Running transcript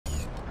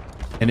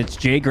And it's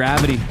Jay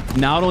Gravity,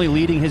 not only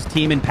leading his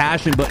team in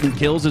passion, but in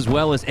kills as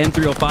well, as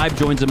M305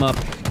 joins him up.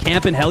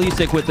 Camp and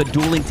Helusik with the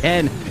dueling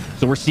 10.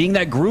 So we're seeing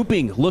that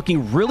grouping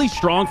looking really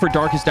strong for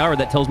Darkest Hour.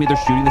 That tells me they're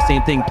shooting the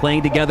same thing,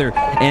 playing together,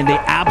 and they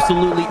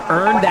absolutely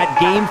earned that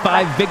Game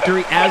 5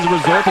 victory as a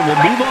result, and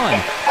we'll move on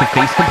to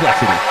face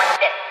Complexity.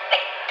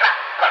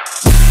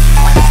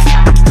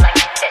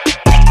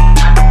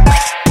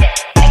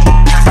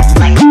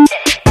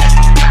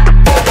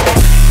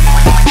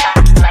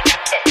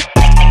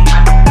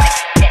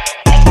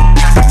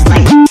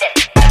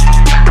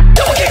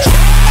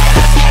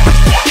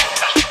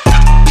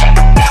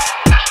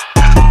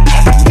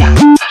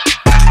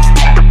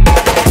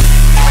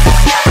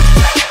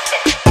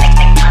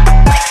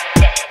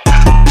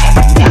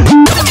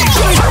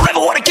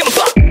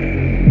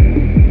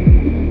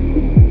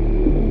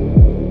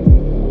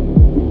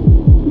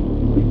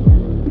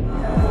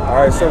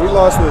 So we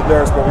lost to the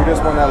Durst, but we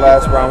just won that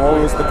last round. What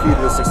was the key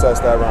to the success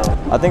that round?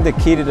 I think the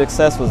key to the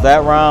success was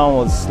that round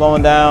was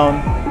slowing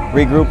down,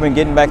 regrouping,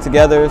 getting back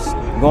together,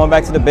 going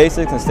back to the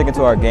basics and sticking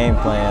to our game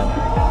plan.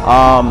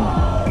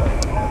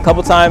 A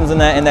couple times in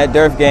that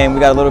Durf game, we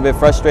got a little bit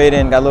frustrated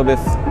and got a little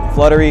bit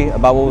fluttery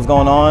about what was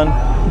going on.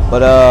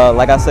 But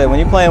like I said, when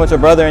you're playing with your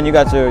brother and you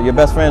got your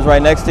best friends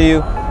right next to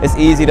you, it's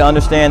easy to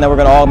understand that we're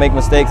going to all make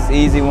mistakes. It's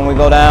easy when we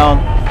go down,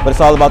 but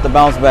it's all about the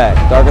bounce back.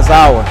 Darkest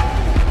Hour.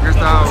 Let's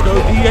go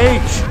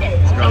DH.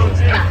 Let's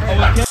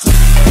go.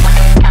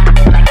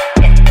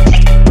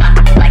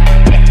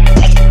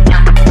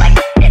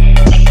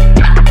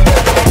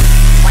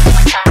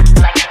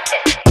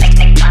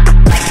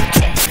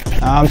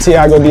 I'm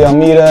Tiago de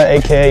Almeida,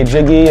 aka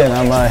Jiggy, and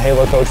I'm a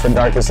Halo coach for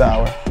Darkest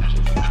Hour.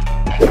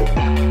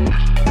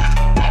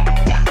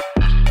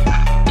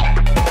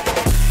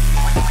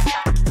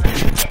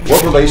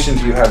 What relation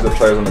do you have with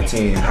players on the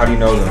team? How do you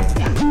know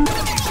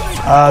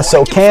them?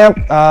 So Camp,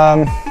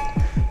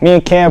 me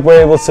and Camp were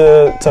able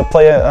to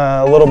play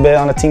a little bit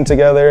on a team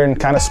together and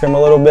kind of scrim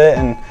a little bit,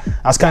 and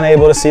I was kind of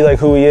able to see like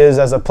who he is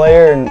as a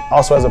player and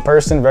also as a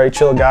person. Very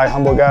chill guy,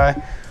 humble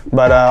guy,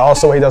 but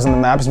also what he does on the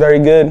map is very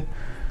good.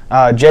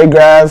 Jay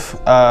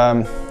Grav,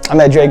 I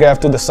met Jay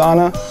Grav through the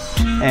sauna,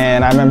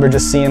 and I remember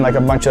just seeing like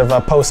a bunch of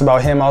posts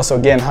about him also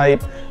getting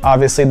hype.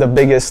 Obviously the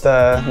biggest,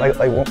 like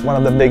one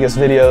of the biggest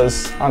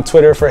videos on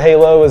Twitter for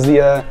Halo was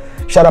the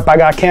 "Shut Up, I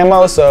Got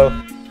Camo." So.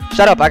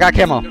 Shut up, I got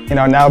camo. You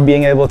know, now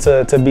being able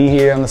to be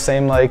here on the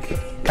same like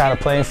kind of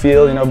playing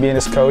field, you know, being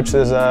his coach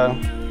is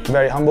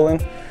very humbling.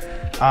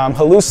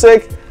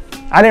 Helusik,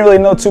 I didn't really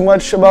know too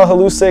much about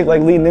Helusik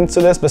like leading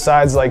into this,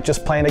 besides like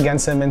just playing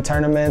against him in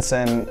tournaments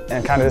and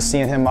kind of just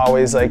seeing him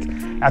always like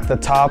at the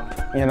top,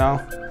 you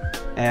know.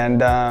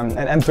 And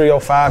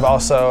M305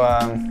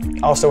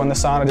 also in the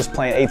sauna, just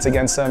playing 8s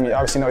against him. You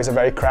obviously know he's a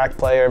very cracked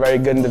player, a very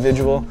good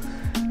individual,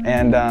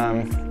 and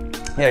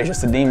yeah, he's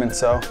just a demon.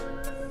 So.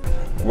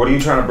 What are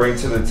you trying to bring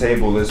to the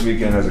table this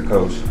weekend as a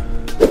coach?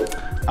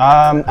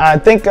 I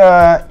think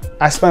I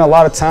spent a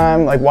lot of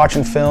time like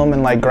watching film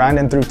and like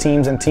grinding through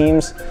teams and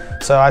teams.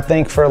 So I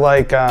think for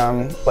like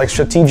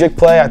strategic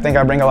play, I think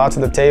I bring a lot to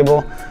the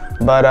table.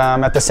 But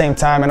at the same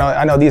time,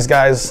 I know these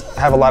guys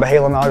have a lot of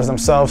Halo knowledge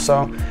themselves,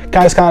 so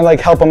kind of like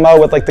help them out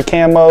with like the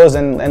camos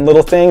and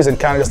little things, and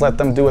kind of just let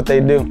them do what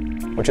they do,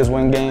 which is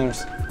win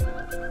games. All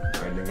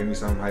right, then give me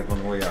some hype on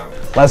the way out.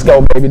 Let's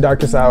go, baby,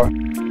 Darkest Hour.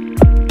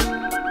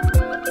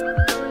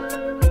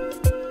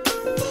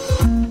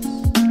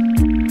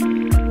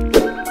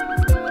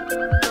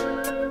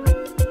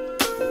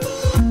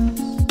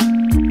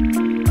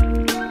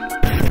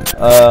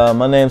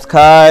 My name's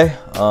Kai.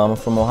 I'm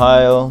from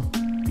Ohio.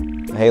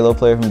 A Halo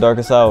player from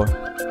Darkest Hour.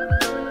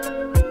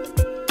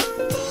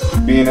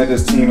 Being that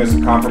this team is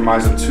a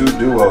compromise of 2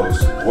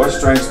 duos, what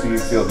strengths do you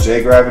feel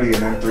Jay Gravity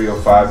and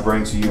M305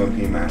 bring to you and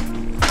P-Man?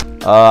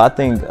 I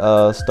think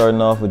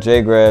starting off with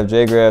Jay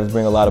Gravs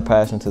bring a lot of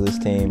passion to this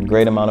team.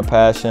 Great amount of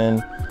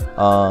passion,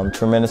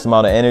 tremendous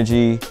amount of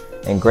energy,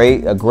 and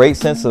a great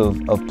sense of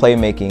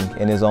playmaking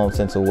in his own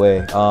sense of way.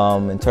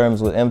 In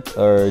terms with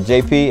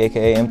JP,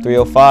 aka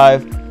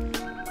M305,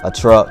 a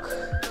truck.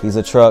 He's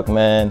a truck,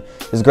 man.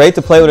 It's great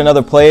to play with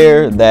another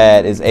player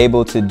that is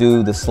able to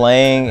do the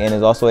slaying and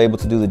is also able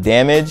to do the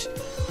damage,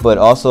 but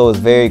also is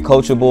very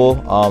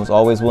coachable. Is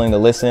always willing to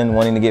listen,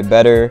 wanting to get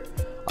better.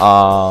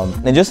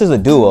 And just as a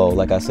duo,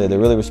 like I said, they're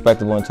really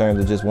respectable in terms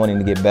of just wanting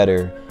to get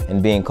better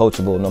and being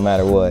coachable no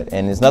matter what.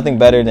 And it's nothing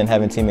better than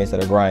having teammates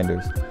that are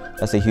grinders.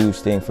 That's a huge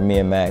thing for me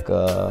and Mac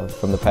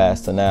from the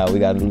past to now. We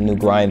got new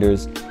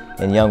grinders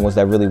and young ones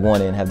that really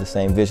want it and have the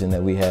same vision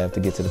that we have to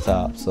get to the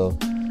top. So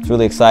it's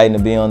really exciting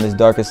to be on this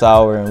Darkest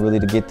Hour and really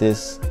to get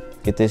this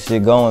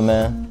shit going,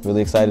 man.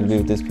 Really excited to be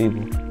with these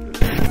people.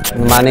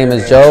 My name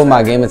is Joe.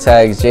 My gamer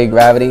tag is Jay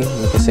Gravity.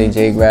 You can say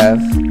Jay Grav.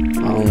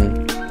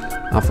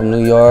 I'm from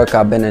New York.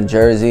 I've been in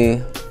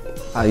Jersey.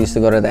 I used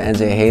to go to the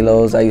NJ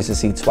Halos. I used to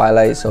see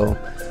Twilight. So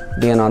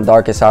being on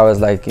Darkest Hour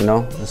is like, you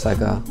know, it's like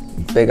a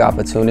big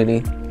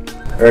opportunity.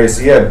 All right,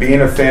 so yeah,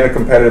 being a fan of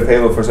competitive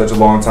Halo for such a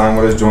long time,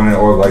 what does joining an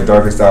org like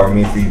Darkest Hour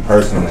mean for you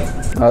personally?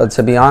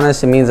 To be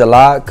honest, it means a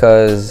lot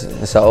because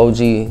it's an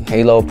OG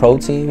Halo Pro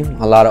team.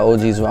 A lot of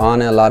OGs were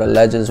on it, a lot of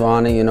legends were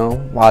on it, you know,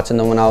 watching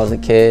them when I was a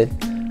kid.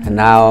 And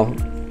now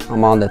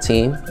I'm on the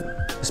team,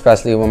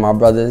 especially with my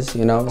brothers,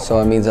 you know,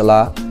 so it means a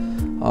lot.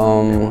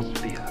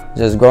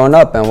 Just growing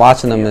up and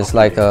watching them is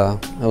like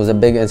it was a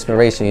big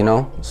inspiration, you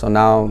know. So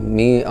now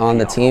me on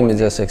the team, it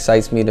just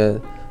excites me to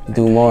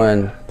do more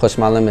and push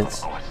my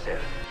limits.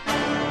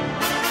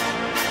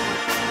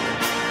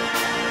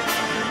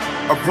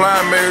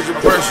 Applying major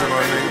pressure,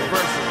 my nigga.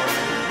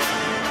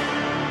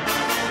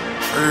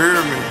 You hear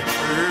me?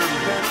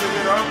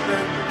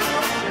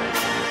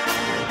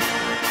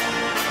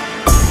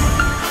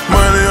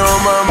 Money on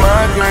my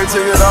mind, can't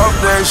take it off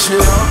that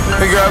shit.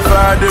 They got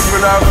 5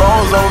 different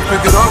iPhones, I'ma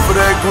pick it up for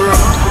that grip.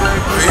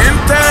 But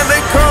anytime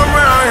they come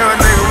around here,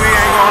 nigga, we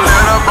ain't gon'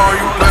 let up on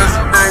you,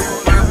 blessed nigga.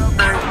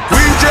 We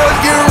just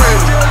get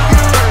ready.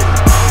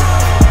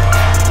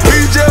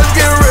 We just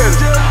get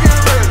ready.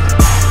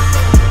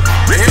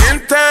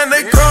 Anytime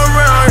they come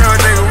around here,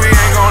 nigga, we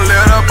ain't gon'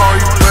 let up on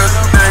you, blessed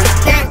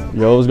nigga.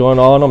 Yo, what's going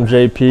on? I'm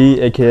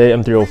JP, aka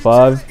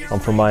M305. I'm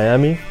from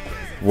Miami.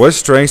 What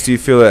strengths do you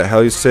feel that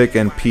HCS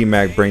and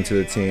PMAC bring to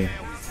the team?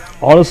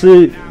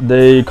 Honestly,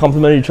 they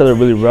complement each other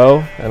really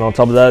well, and on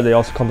top of that, they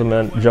also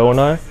complement Joe and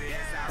I.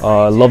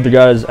 I love the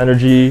guys'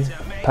 energy,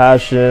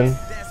 passion.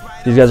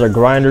 These guys are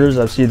grinders.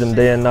 I see them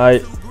day and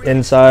night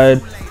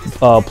inside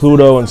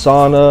Pluto and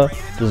Sauna,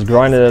 just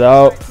grinding it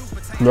out,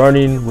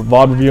 learning,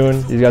 VOD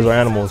reviewing. These guys are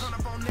animals.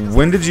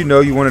 When did you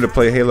know you wanted to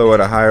play Halo at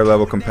a higher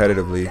level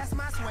competitively?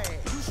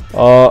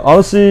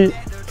 Honestly,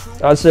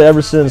 I'd say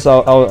ever since I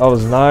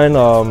was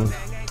 9.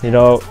 You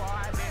know,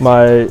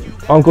 my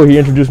uncle, he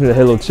introduced me to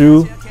Halo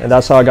 2, and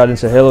that's how I got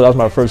into Halo. That was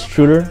my first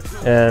shooter.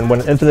 And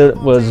when Infinite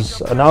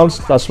was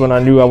announced, that's when I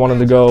knew I wanted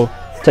to go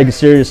take it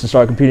serious and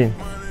start competing.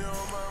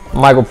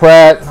 Michael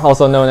Pratt,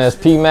 also known as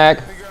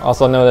PMAC,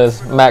 also known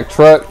as Mac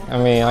Truck. I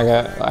mean, I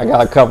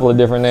got a couple of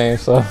different names,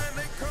 so.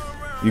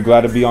 You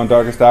glad to be on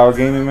Darkest Hour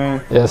Gaming,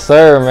 man? Yes,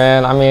 sir,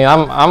 man. I mean,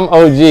 I'm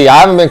OG. I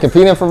haven't been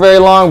competing for very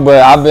long,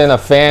 but I've been a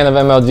fan of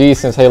MLG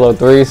since Halo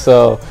 3,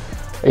 so,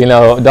 you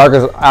know,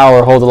 Darkest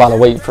Hour holds a lot of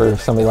weight for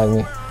somebody like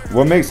me.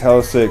 What makes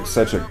HCS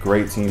such a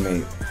great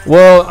teammate?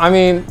 Well, I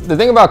mean, the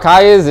thing about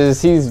Kai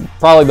is he's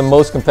probably the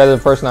most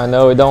competitive person I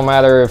know. It don't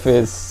matter if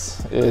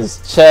it's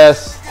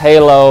chess,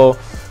 Halo,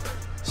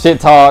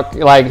 shit talk.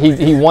 Like,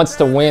 he wants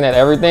to win at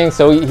everything,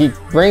 so he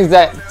brings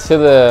that to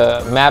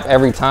the map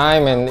every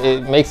time, and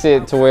it makes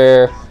it to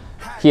where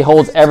he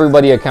holds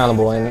everybody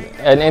accountable and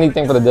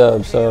anything for the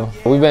dub. So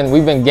we've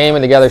been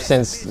gaming together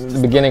since the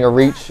beginning of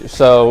Reach.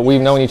 So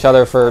we've known each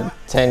other for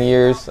 10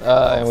 years,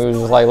 and we were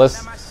just like,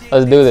 let's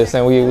do this.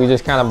 And we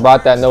just kind of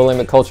brought that no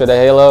limit culture to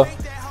Halo,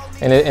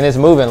 and it's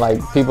moving.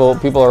 Like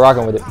people are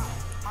rocking with it.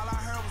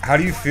 How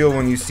do you feel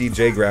when you see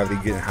J Gravity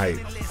getting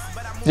hyped?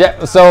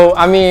 Yeah, so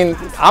I mean,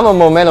 I'm a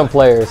momentum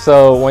player.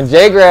 So when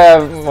J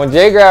Grav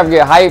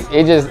get hyped,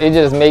 it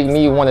just make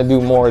me want to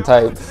do more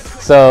type.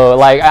 So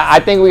like I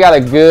think we got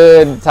a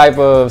good type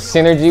of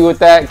synergy with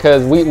that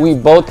because we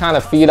both kind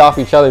of feed off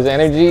each other's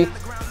energy,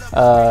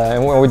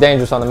 and we're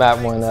dangerous on the map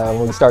when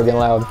we start getting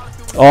loud.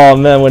 Oh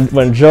man,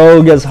 when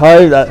Joe gets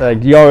hyped,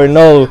 like you already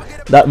know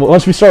that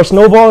once we start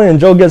snowballing and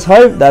Joe gets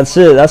hyped, that's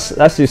it. That's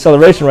the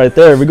acceleration right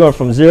there. We're going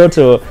from 0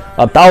 to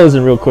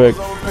 1,000 real quick.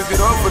 Do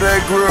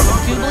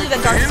you believe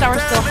that Darkest Hour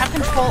still have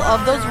control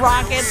of those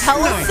rockets?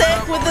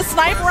 HCS with the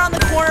sniper on the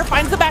corner,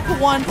 finds the back of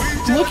 1,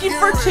 looking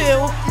for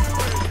 2.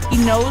 He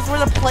knows where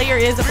the player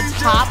is at the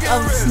top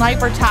of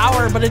Sniper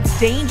Tower, but it's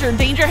Danger.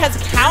 Danger has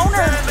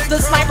countered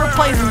the sniper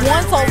plays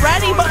once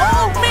already, but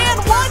oh man,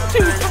 1,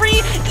 2,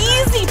 3,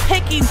 easy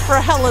pickings for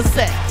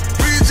HCS.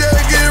 We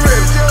just get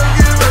ready.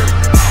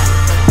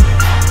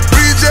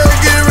 We just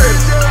get ready.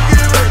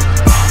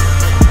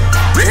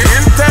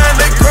 Anytime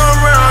they come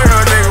around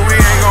here, nigga, we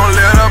ain't gon'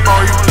 let up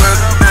on you,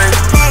 blessed nigga.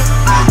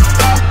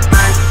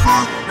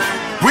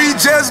 We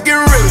just get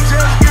ready.